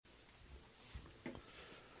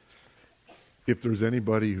If there's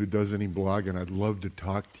anybody who does any blogging, I'd love to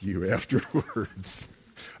talk to you afterwards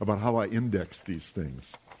about how I index these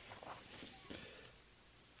things.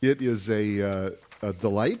 It is a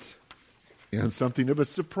delight and something of a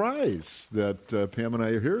surprise that Pam and I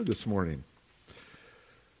are here this morning.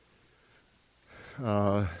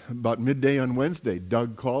 About midday on Wednesday,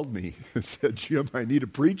 Doug called me and said, "Jim, I need a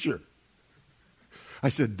preacher." I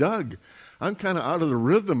said, "Doug, I'm kind of out of the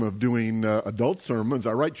rhythm of doing adult sermons.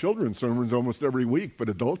 I write children's sermons almost every week, but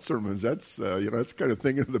adult sermons, that's kind of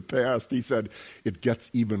thing of the past." He said, "It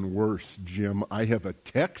gets even worse, Jim. I have a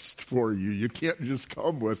text for you. You can't just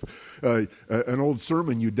come with an old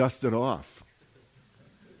sermon. You dust it off.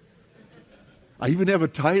 I even have a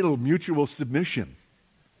title, Mutual Submission."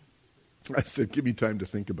 I said, "Give me time to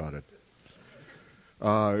think about it."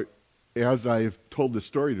 As I've told this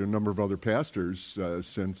story to a number of other pastors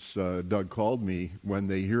since Doug called me, when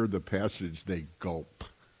they hear the passage, they gulp.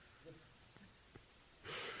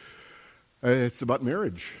 It's about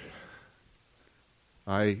marriage.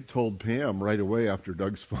 I told Pam right away after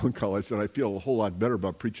Doug's phone call, I said, "I feel a whole lot better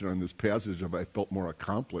about preaching on this passage if I felt more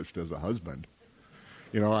accomplished as a husband."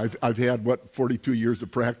 You know, I've had, 42 years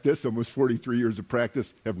of practice, almost 43 years of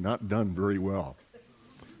practice, have not done very well.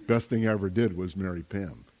 Best thing I ever did was marry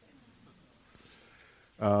Pam.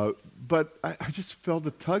 But I just felt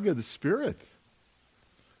a tug of the Spirit,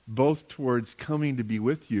 both towards coming to be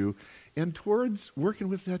with you and towards working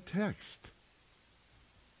with that text.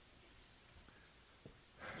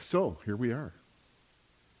 So, here we are.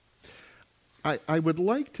 I would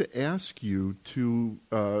like to ask you to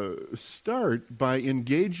start by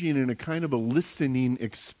engaging in a kind of a listening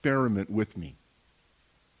experiment with me.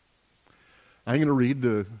 I'm going to read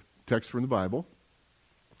the text from the Bible.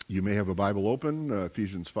 You may have a Bible open,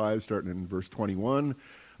 Ephesians 5, starting in verse 21.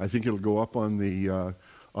 I think it'll go up on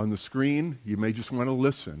the screen. You may just want to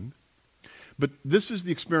listen. But this is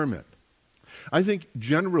the experiment. I think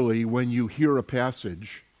generally when you hear a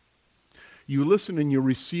passage, you listen and you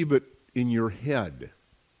receive it in your head.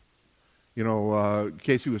 You know,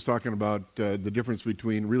 Casey was talking about the difference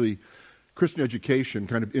between really Christian education,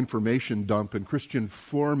 kind of information dump, and Christian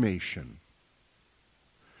formation.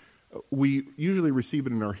 We usually receive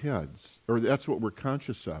it in our heads, or that's what we're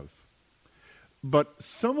conscious of. But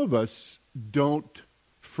some of us don't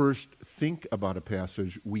first think about a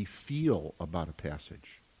passage, we feel about a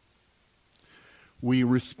passage. We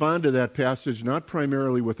respond to that passage not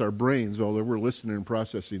primarily with our brains, although we're listening and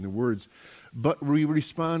processing the words, but we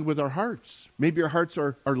respond with our hearts. Maybe our hearts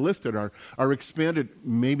are lifted, are expanded,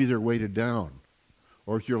 maybe they're weighted down.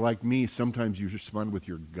 Or if you're like me, sometimes you respond with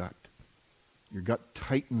your gut. Your gut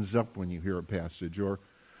tightens up when you hear a passage, or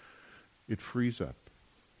it frees up.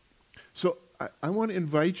 So I want to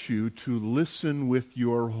invite you to listen with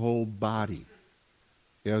your whole body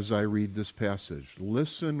as I read this passage.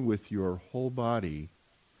 Listen with your whole body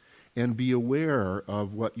and be aware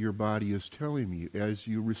of what your body is telling you as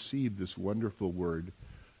you receive this wonderful word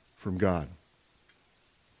from God.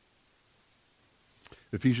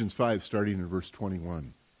 Ephesians 5, starting in verse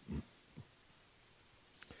 21.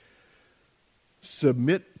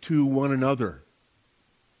 Submit to one another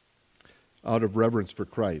out of reverence for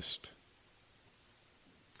Christ.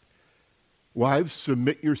 Wives,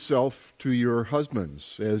 submit yourself to your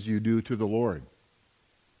husbands as you do to the Lord.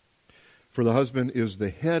 For the husband is the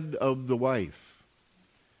head of the wife,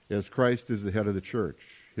 as Christ is the head of the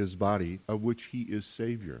church, his body, of which he is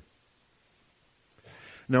Savior.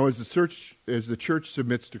 Now, as the church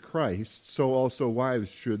submits to Christ, so also wives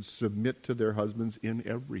should submit to their husbands in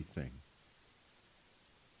everything.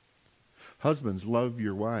 Husbands, love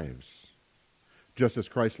your wives, just as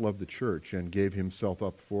Christ loved the church and gave himself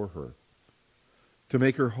up for her, to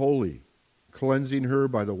make her holy, cleansing her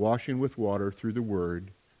by the washing with water through the word,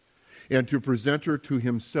 and to present her to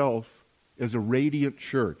himself as a radiant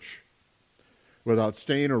church, without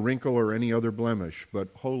stain or wrinkle or any other blemish, but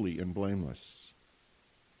holy and blameless.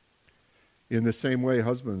 In the same way,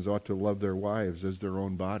 husbands ought to love their wives as their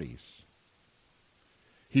own bodies.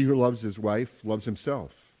 He who loves his wife loves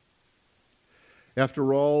himself.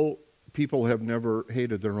 After all, people have never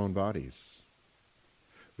hated their own bodies,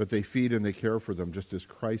 but they feed and they care for them just as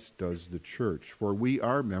Christ does the church, for we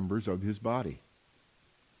are members of his body.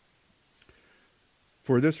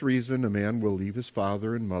 For this reason, a man will leave his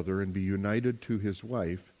father and mother and be united to his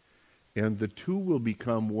wife, and the two will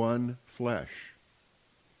become one flesh.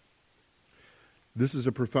 This is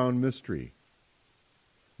a profound mystery,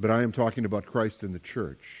 but I am talking about Christ and the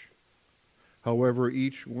church. However,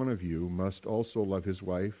 each one of you must also love his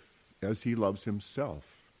wife as he loves himself,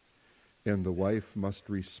 and the wife must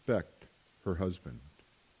respect her husband.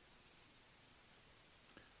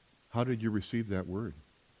 How did you receive that word?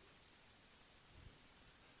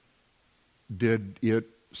 Did it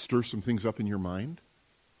stir some things up in your mind?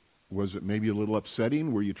 Was it maybe a little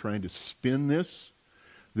upsetting? Were you trying to spin this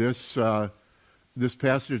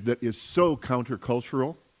passage that is so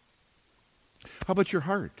countercultural? How about your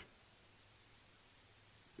heart?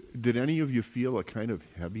 Did any of you feel a kind of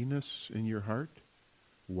heaviness in your heart?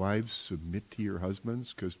 Wives, submit to your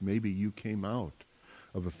husbands, because maybe you came out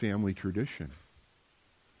of a family tradition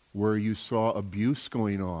where you saw abuse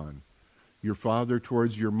going on. Your father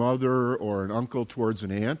towards your mother or an uncle towards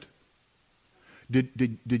an aunt.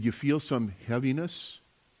 Did you feel some heaviness?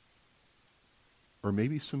 Or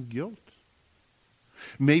maybe some guilt?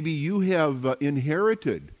 Maybe you have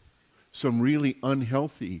inherited some really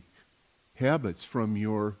unhealthy habits from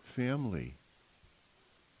your family.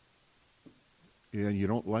 And you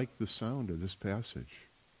don't like the sound of this passage.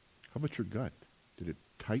 How about your gut? Did it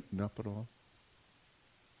tighten up at all?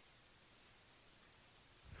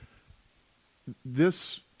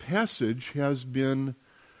 This passage has been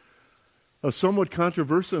a somewhat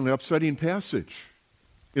controversial and upsetting passage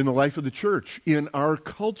in the life of the church, in our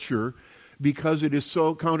culture, because it is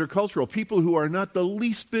so countercultural. People who are not the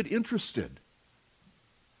least bit interested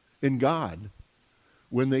in God,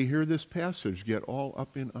 when they hear this passage, get all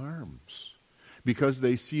up in arms because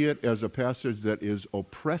they see it as a passage that is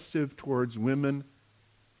oppressive towards women.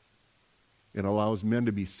 It allows men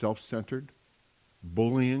to be self-centered,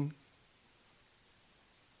 bullying.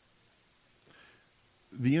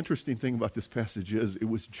 The interesting thing about this passage is it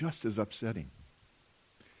was just as upsetting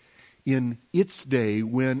in its day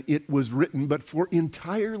when it was written, but for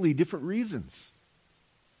entirely different reasons.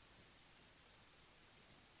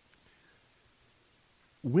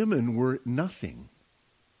 Women were nothing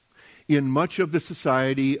in much of the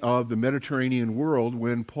society of the Mediterranean world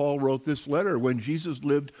when Paul wrote this letter, when Jesus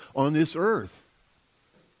lived on this earth.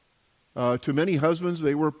 To many husbands,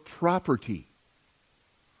 they were property.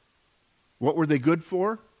 What were they good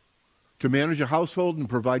for? To manage a household and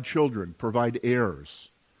provide children, provide heirs.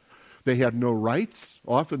 They had no rights.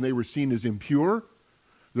 Often they were seen as impure.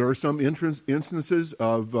 There are some instances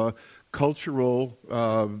of cultural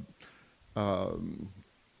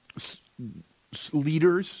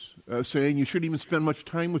leaders saying you shouldn't even spend much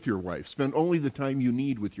time with your wife. Spend only the time you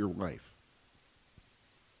need with your wife.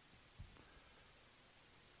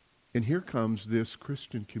 And here comes this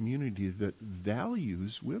Christian community that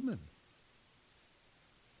values women,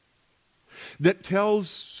 that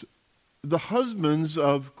tells the husbands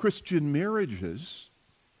of Christian marriages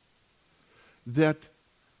that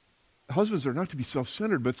husbands are not to be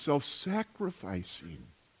self-centered, but self-sacrificing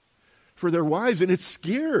for their wives. And it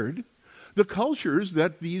scared the cultures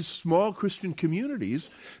that these small Christian communities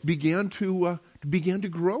began to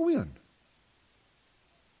grow in.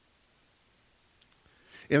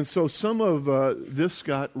 And so some of this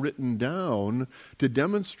got written down to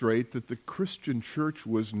demonstrate that the Christian church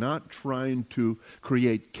was not trying to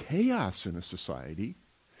create chaos in a society,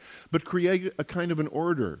 but create a kind of an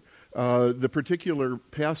order. The particular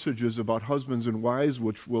passages about husbands and wives,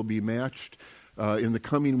 which will be matched in the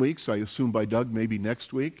coming weeks, I assume by Doug, maybe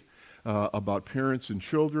next week, about parents and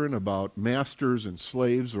children, about masters and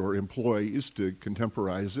slaves or employees, to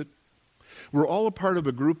contemporize it. We're all a part of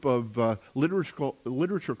a group of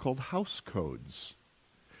literature called house codes.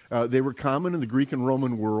 They were common in the Greek and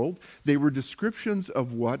Roman world. They were descriptions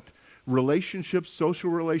of what relationships, social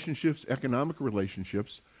relationships, economic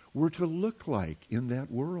relationships were to look like in that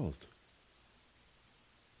world.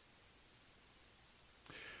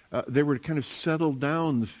 They were to kind of settle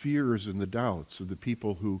down the fears and the doubts of the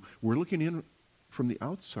people who were looking in from the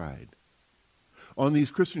outside on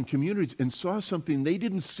these Christian communities and saw something they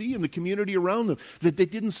didn't see in the community around them, that they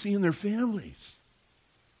didn't see in their families.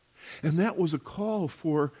 And that was a call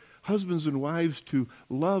for husbands and wives to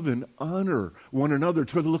love and honor one another,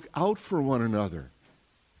 to look out for one another.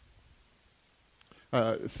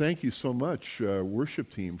 Thank you so much,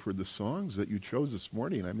 worship team, for the songs that you chose this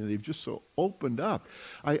morning. I mean, they've just so opened up.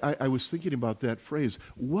 I was thinking about that phrase.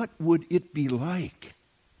 What would it be like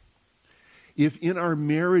if in our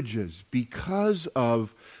marriages, because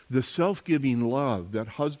of the self-giving love that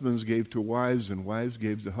husbands gave to wives and wives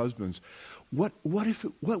gave to husbands, what would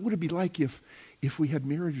it be like if we had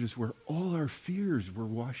marriages where all our fears were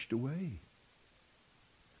washed away?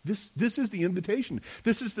 This is the invitation.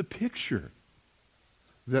 This is the picture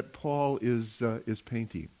that Paul is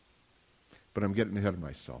painting. But I'm getting ahead of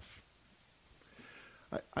myself.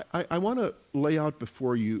 I want to lay out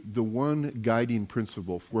before you the one guiding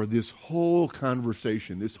principle for this whole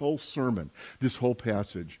conversation, this whole sermon, this whole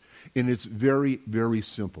passage. And it's very, very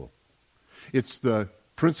simple. It's the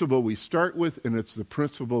principle we start with, and it's the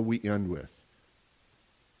principle we end with.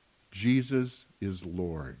 Jesus is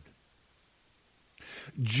Lord.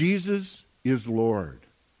 Jesus is Lord.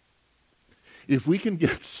 If we can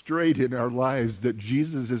get straight in our lives that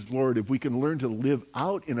Jesus is Lord, if we can learn to live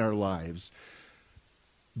out in our lives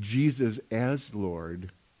Jesus as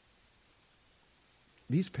Lord,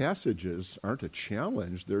 these passages aren't a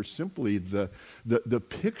challenge. They're simply the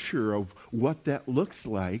picture of what that looks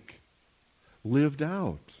like lived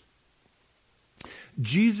out.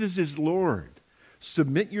 Jesus is Lord.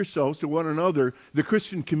 Submit yourselves to one another. The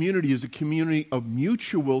Christian community is a community of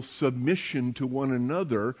mutual submission to one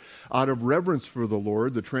another out of reverence for the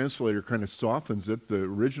Lord. The translator kind of softens it. The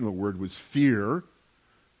original word was fear.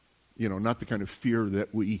 You know, not the kind of fear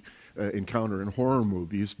that we encounter in horror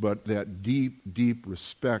movies, but that deep, deep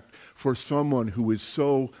respect for someone who is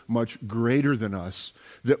so much greater than us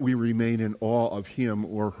that we remain in awe of him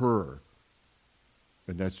or her.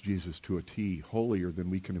 And that's Jesus to a T, holier than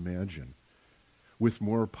we can imagine, with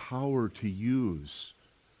more power to use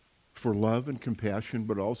for love and compassion,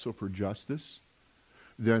 but also for justice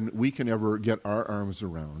than we can ever get our arms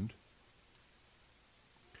around.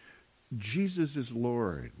 Jesus is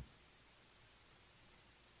Lord.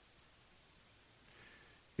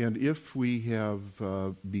 And if we have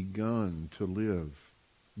begun to live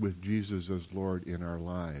with Jesus as Lord in our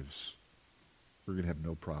lives, we're going to have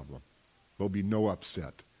no problem. There'll be no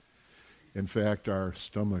upset. In fact, our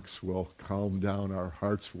stomachs will calm down, our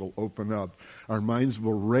hearts will open up, our minds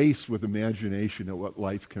will race with imagination at what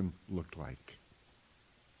life can look like.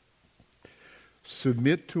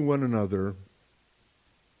 Submit to one another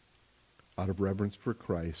out of reverence for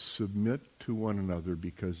Christ. Submit to one another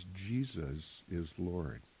because Jesus is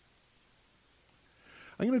Lord.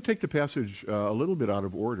 I'm going to take the passage a little bit out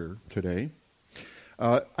of order today.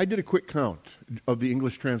 I did a quick count of the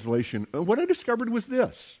English translation. What I discovered was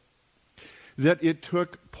this, that it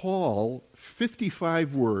took Paul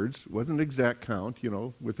 55 words, wasn't an exact count,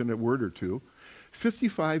 within a word or two,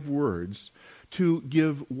 55 words to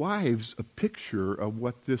give wives a picture of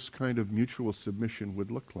what this kind of mutual submission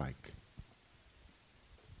would look like.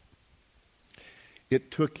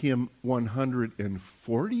 It took him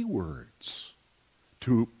 140 words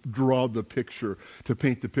to draw the picture, to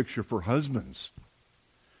paint the picture for husbands.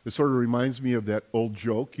 It sort of reminds me of that old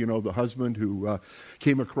joke, the husband who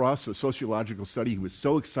came across a sociological study. He was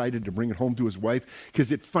so excited to bring it home to his wife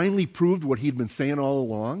because it finally proved what he'd been saying all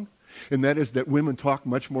along, and that is that women talk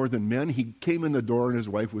much more than men. He came in the door and his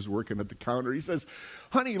wife was working at the counter. He says,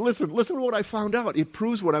 "Honey, listen to what I found out. It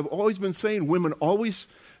proves what I've always been saying. Women always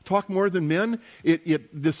talk more than men.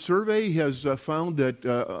 This survey has found that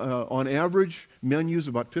on average, men use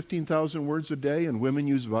about 15,000 words a day and women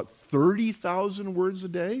use about 30,000 words a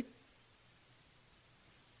day."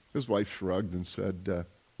 His wife shrugged and said,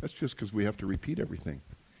 "That's just because we have to repeat everything."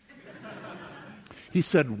 He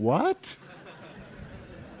said, "What?"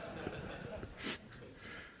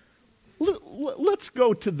 Let's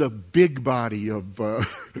go to the big body of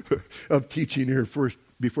of teaching here first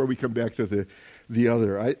before we come back to the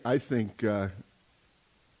other. I think it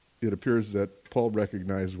appears that Paul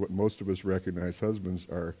recognized what most of us recognize. Husbands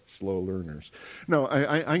are slow learners. Now,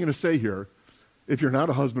 I'm going to say here, if you're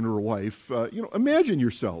not a husband or a wife, imagine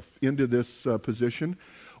yourself into this position,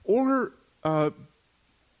 or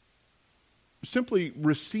simply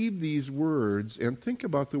receive these words and think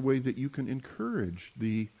about the way that you can encourage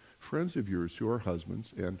the friends of yours who are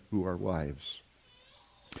husbands and who are wives.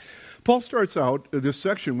 Paul starts out this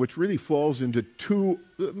section, which really falls into two,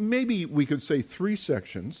 maybe we could say three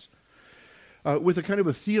sections, with a kind of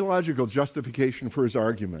a theological justification for his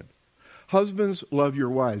argument. Husbands, love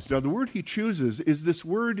your wives. Now, the word he chooses is this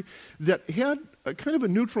word that had a kind of a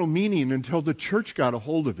neutral meaning until the church got a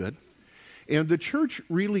hold of it. And the church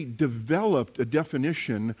really developed a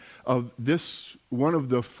definition of this, one of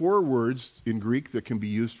the four words in Greek that can be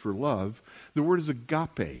used for love. The word is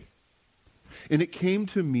agape. And it came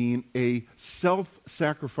to mean a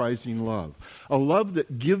self-sacrificing love. A love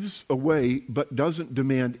that gives away but doesn't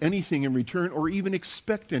demand anything in return or even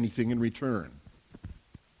expect anything in return.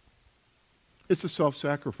 It's a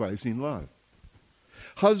self-sacrificing love.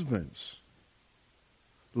 Husbands,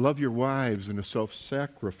 love your wives in a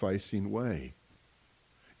self-sacrificing way.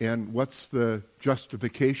 And what's the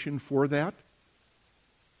justification for that?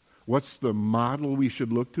 What's the model we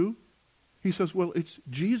should look to? He says, well, it's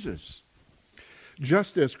Jesus.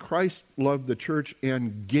 Just as Christ loved the church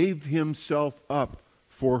and gave himself up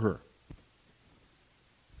for her.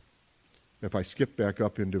 If I skip back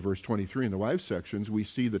up into verse 23 in the wives sections, we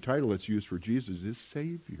see the title that's used for Jesus is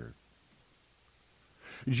Savior.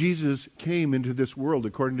 Jesus came into this world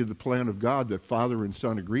according to the plan of God that Father and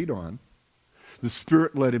Son agreed on. The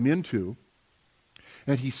Spirit led him into.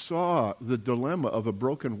 And he saw the dilemma of a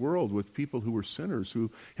broken world with people who were sinners, who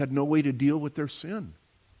had no way to deal with their sin.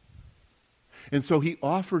 And so he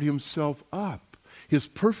offered himself up. His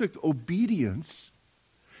perfect obedience,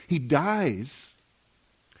 he dies.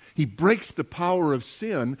 He breaks the power of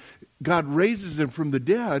sin. God raises him from the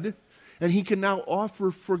dead, and he can now offer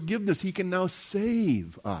forgiveness. He can now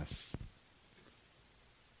save us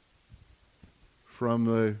from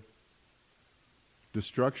the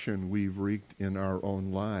destruction we've wreaked in our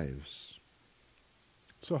own lives.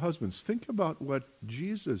 So husbands, think about what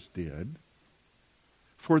Jesus did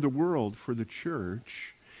for the world, for the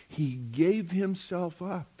church. He gave himself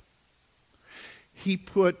up. He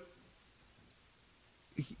put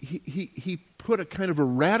a kind of a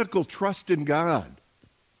radical trust in God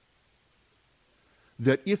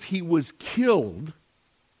that if he was killed,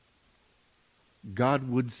 God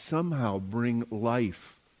would somehow bring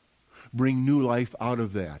life, bring new life out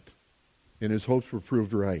of that. And his hopes were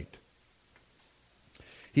proved right.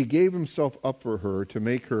 He gave himself up for her to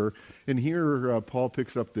make her, and here Paul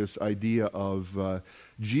picks up this idea of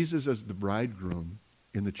Jesus as the bridegroom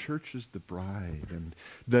and the church as the bride. And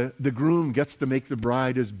the groom gets to make the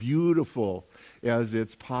bride as beautiful as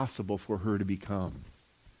it's possible for her to become.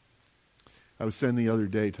 I was saying the other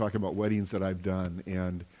day talking about weddings that I've done,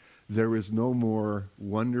 and there is no more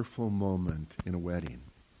wonderful moment in a wedding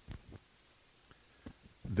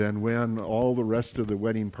than when all the rest of the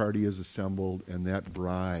wedding party is assembled and that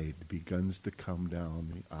bride begins to come down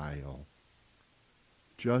the aisle,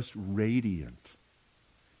 just radiant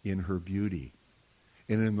in her beauty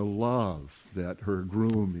and in the love that her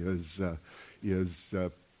groom is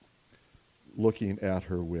looking at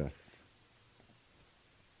her with.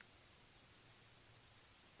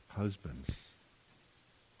 Husbands,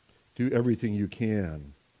 do everything you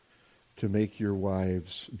can to make your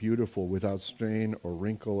wives beautiful without strain or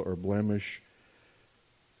wrinkle or blemish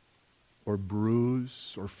or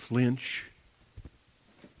bruise or flinch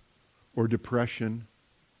or depression.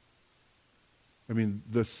 I mean,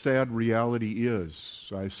 the sad reality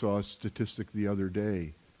is, I saw a statistic the other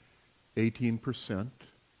day, 18%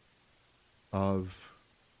 of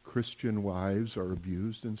Christian wives are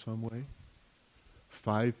abused in some way,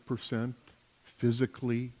 5%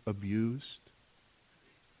 physically abused,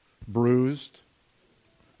 bruised,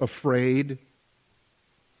 afraid,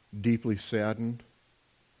 deeply saddened.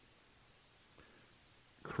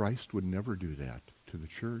 Christ would never do that to the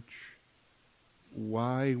church.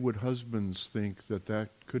 Why would husbands think that that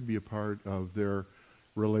could be a part of their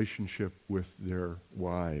relationship with their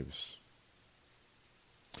wives?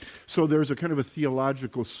 So there's a kind of a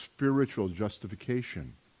theological, spiritual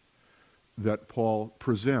justification that Paul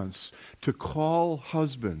presents to call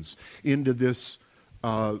husbands into this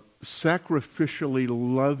sacrificially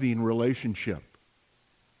loving relationship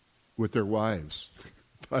with their wives.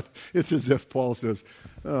 But it's as if Paul says,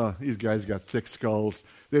 oh, these guys got thick skulls.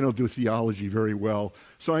 They don't do theology very well.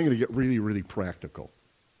 So I'm going to get really, really practical.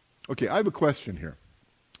 Okay, I have a question here.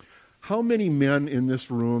 How many men in this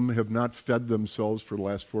room have not fed themselves for the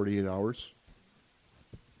last 48 hours?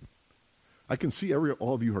 I can see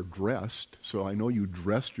all of you are dressed, so I know you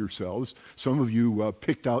dressed yourselves. Some of you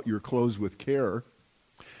picked out your clothes with care.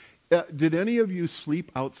 Did any of you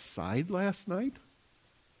sleep outside last night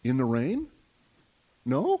in the rain?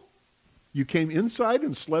 No? You came inside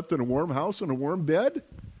and slept in a warm house in a warm bed?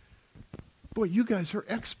 Boy, you guys are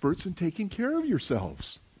experts in taking care of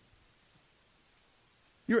yourselves.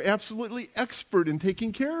 You're absolutely expert in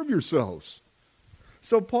taking care of yourselves.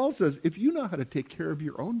 So Paul says, if you know how to take care of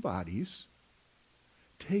your own bodies,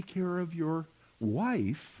 take care of your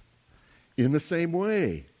wife in the same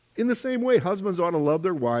way. In the same way, husbands ought to love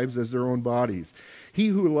their wives as their own bodies. He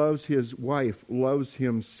who loves his wife loves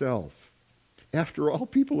himself. After all,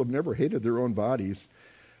 people have never hated their own bodies,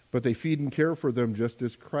 but they feed and care for them just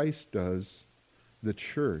as Christ does the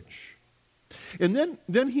church. And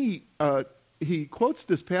then he quotes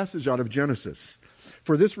this passage out of Genesis.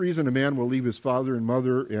 For this reason, a man will leave his father and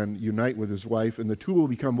mother and unite with his wife, and the two will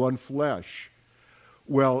become one flesh.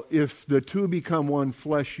 Well, if the two become one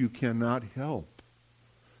flesh, you cannot help,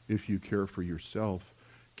 if you care for yourself,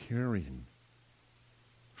 caring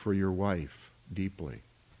for your wife deeply.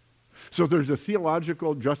 So there's a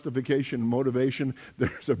theological justification, motivation.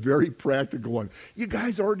 There's a very practical one. You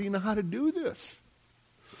guys already know how to do this.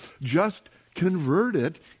 Just convert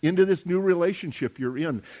it into this new relationship you're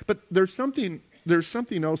in. But there's something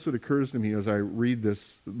else that occurs to me as I read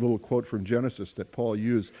this little quote from Genesis that Paul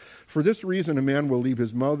used. For this reason, a man will leave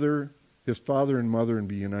his father and mother, and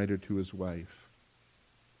be united to his wife.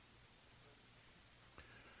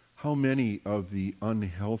 how many of the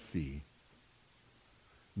unhealthy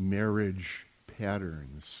marriage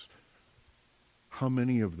patterns, how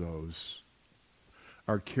many of those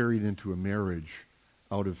are carried into a marriage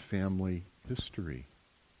out of family history?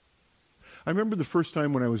 I remember the first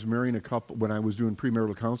time when I was marrying a couple, when I was doing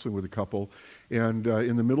premarital counseling with a couple, and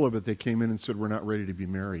in the middle of it they came in and said, "We're not ready to be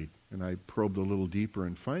married." And I probed a little deeper,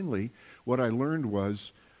 and finally what I learned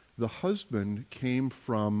was the husband came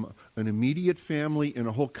from an immediate family and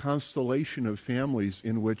a whole constellation of families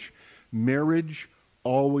in which marriage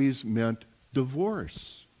always meant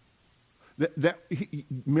divorce.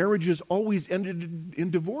 Marriages always ended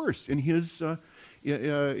in divorce in his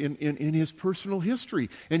in his personal history,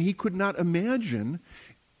 and he could not imagine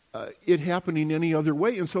it happening any other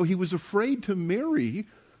way, and so he was afraid to marry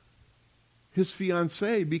his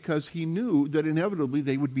fiancée because he knew that inevitably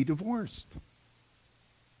they would be divorced.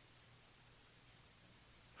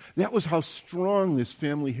 That was how strong this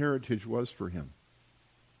family heritage was for him.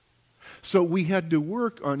 So we had to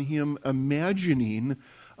work on him imagining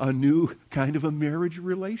a new kind of a marriage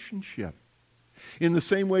relationship. In the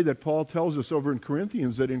same way that Paul tells us over in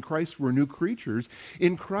Corinthians that in Christ we're new creatures,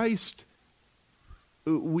 in Christ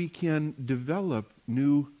we can develop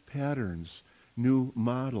new patterns, new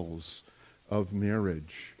models of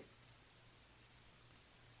marriage.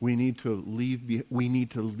 We need to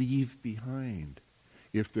leave behind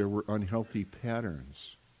if there were unhealthy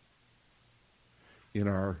patterns in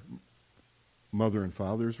our mother and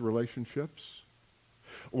father's relationships,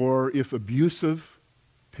 or if abusive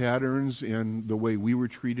patterns in the way we were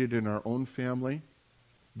treated in our own family.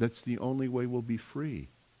 That's the only way we'll be free.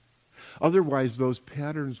 Otherwise, those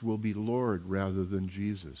patterns will be Lord rather than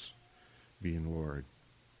Jesus being Lord.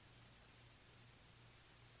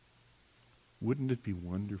 Wouldn't it be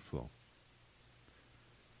wonderful?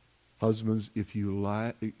 Husbands, if you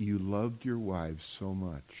loved your wives so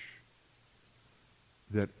much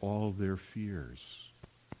that all their fears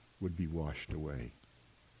would be washed away.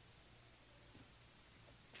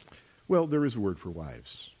 Well, there is a word for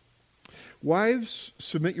wives. Wives,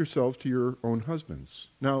 submit yourselves to your own husbands.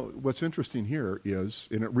 Now, what's interesting here is,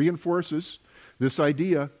 and it reinforces this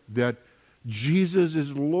idea that Jesus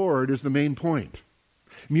is Lord is the main point.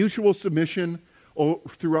 Mutual submission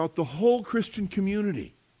throughout the whole Christian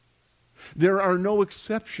community. There are no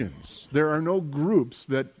exceptions. There are no groups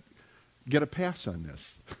that get a pass on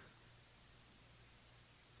this.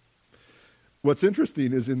 What's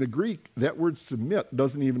interesting is in the Greek, that word submit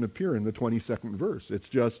doesn't even appear in the 22nd verse. It's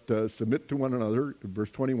just submit to one another,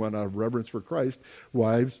 verse 21, out of reverence for Christ,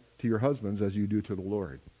 wives to your husbands as you do to the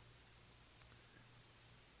Lord.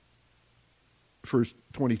 Verse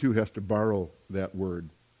 22 has to borrow that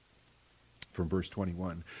word from verse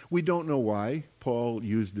 21. We don't know why Paul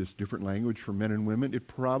used this different language for men and women. It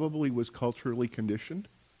probably was culturally conditioned.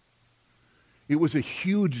 It was a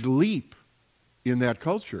huge leap in that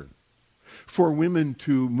culture for women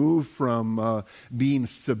to move from being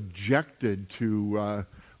subjected to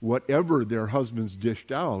whatever their husbands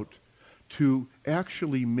dished out to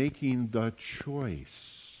actually making the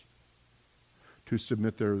choice to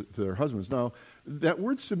submit to their husbands. Now, that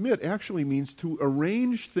word submit actually means to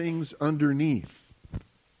arrange things underneath.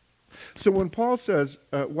 So when Paul says,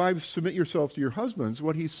 wives, submit yourself to your husbands,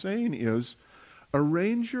 what he's saying is,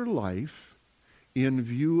 arrange your life in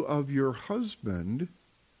view of your husband,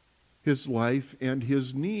 his life and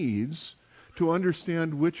his needs, to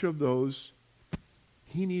understand which of those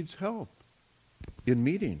he needs help in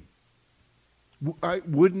meeting.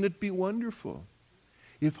 Wouldn't it be wonderful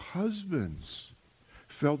if husbands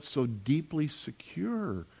felt so deeply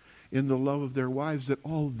secure in the love of their wives that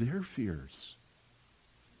all their fears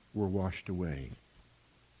were washed away?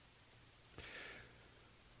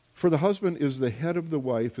 For the husband is the head of the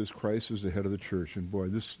wife as Christ is the head of the church. And boy,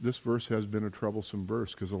 this verse has been a troublesome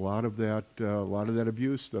verse because a lot of that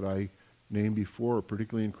abuse that I named before,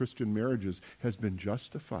 particularly in Christian marriages, has been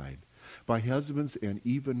justified by husbands and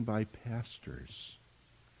even by pastors,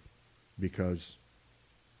 because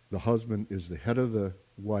the husband is the head of the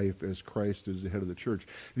wife as Christ is the head of the church.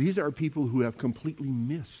 These are people who have completely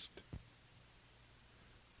missed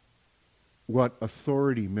what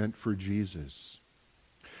authority meant for Jesus.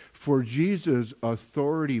 For Jesus,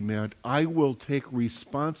 authority meant, I will take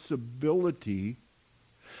responsibility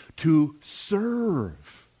to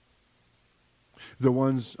serve the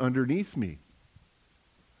ones underneath me.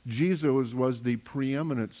 Jesus was the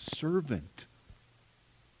preeminent servant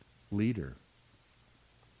leader.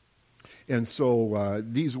 And so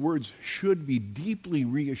these words should be deeply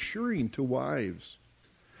reassuring to wives.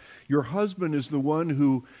 Your husband is the one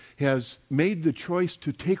who has made the choice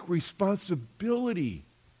to take responsibility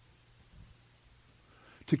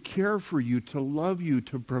to care for you, to love you,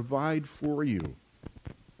 to provide for you.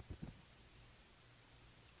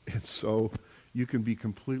 And so you can be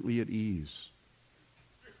completely at ease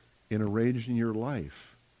in arranging your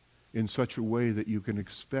life in such a way that you can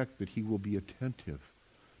expect that he will be attentive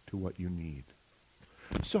to what you need.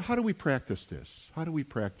 So how do we practice this? How do we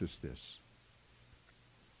practice this?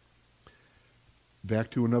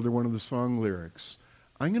 Back to another one of the song lyrics.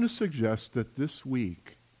 I'm going to suggest that this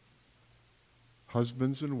week,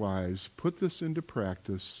 husbands and wives, put this into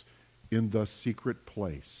practice in the secret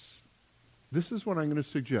place. This is what I'm going to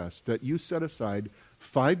suggest, that you set aside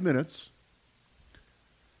 5 minutes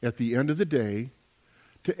at the end of the day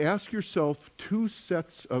to ask yourself 2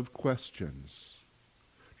 sets of questions.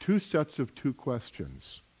 2 sets of 2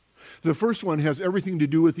 questions. The first one has everything to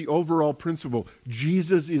do with the overall principle.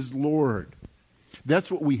 Jesus is Lord.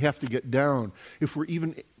 That's what we have to get down if we're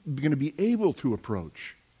even going to be able to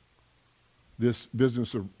approach this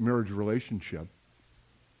business of marriage relationship.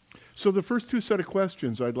 So the first 2 set of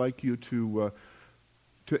questions I'd like you to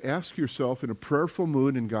ask yourself in a prayerful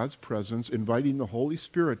mood in God's presence, inviting the Holy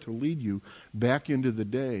Spirit to lead you back into the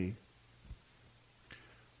day.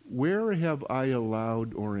 Where have I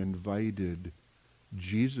allowed or invited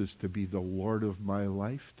Jesus to be the Lord of my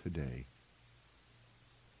life today?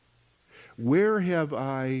 Where have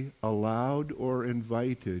I allowed or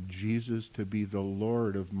invited Jesus to be the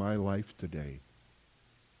Lord of my life today?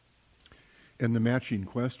 And the matching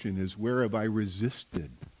question is, where have I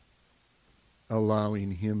resisted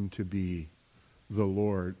allowing him to be the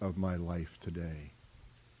Lord of my life today?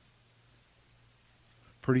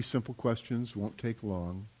 Pretty simple questions, won't take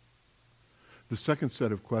long. The second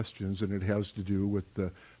set of questions, and it has to do with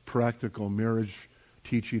the practical marriage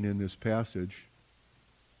teaching in this passage.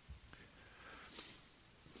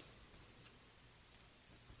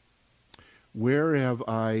 Where have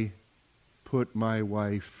I put my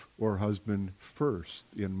wife or husband first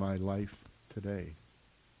in my life today?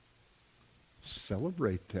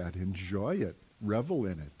 Celebrate that, enjoy it, revel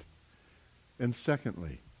in it. And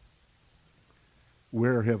secondly,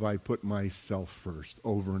 where have I put myself first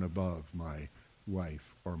over and above my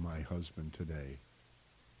wife or my husband today?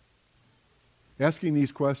 Asking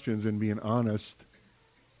these questions and being honest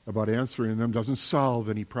about answering them doesn't solve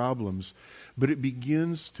any problems, but it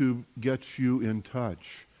begins to get you in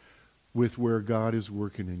touch with where God is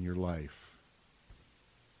working in your life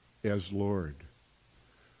as Lord,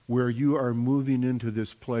 where you are moving into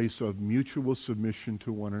this place of mutual submission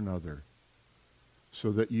to one another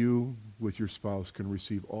so that you, with your spouse, can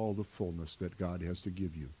receive all the fullness that God has to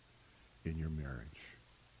give you in your marriage.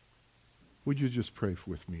 Would you just pray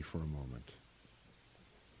with me for a moment?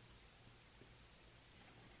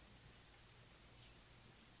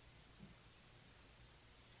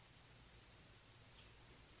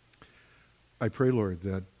 I pray, Lord,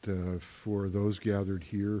 that for those gathered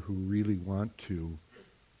here who really want to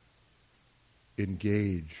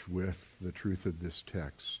engage with the truth of this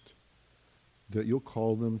text, that you'll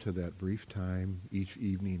call them to that brief time each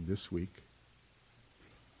evening this week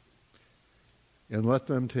and let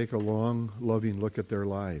them take a long, loving look at their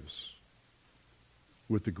lives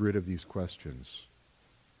with the grid of these questions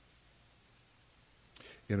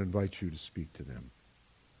and invite you to speak to them.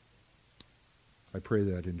 I pray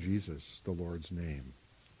that in Jesus, the Lord's name.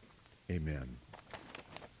 Amen.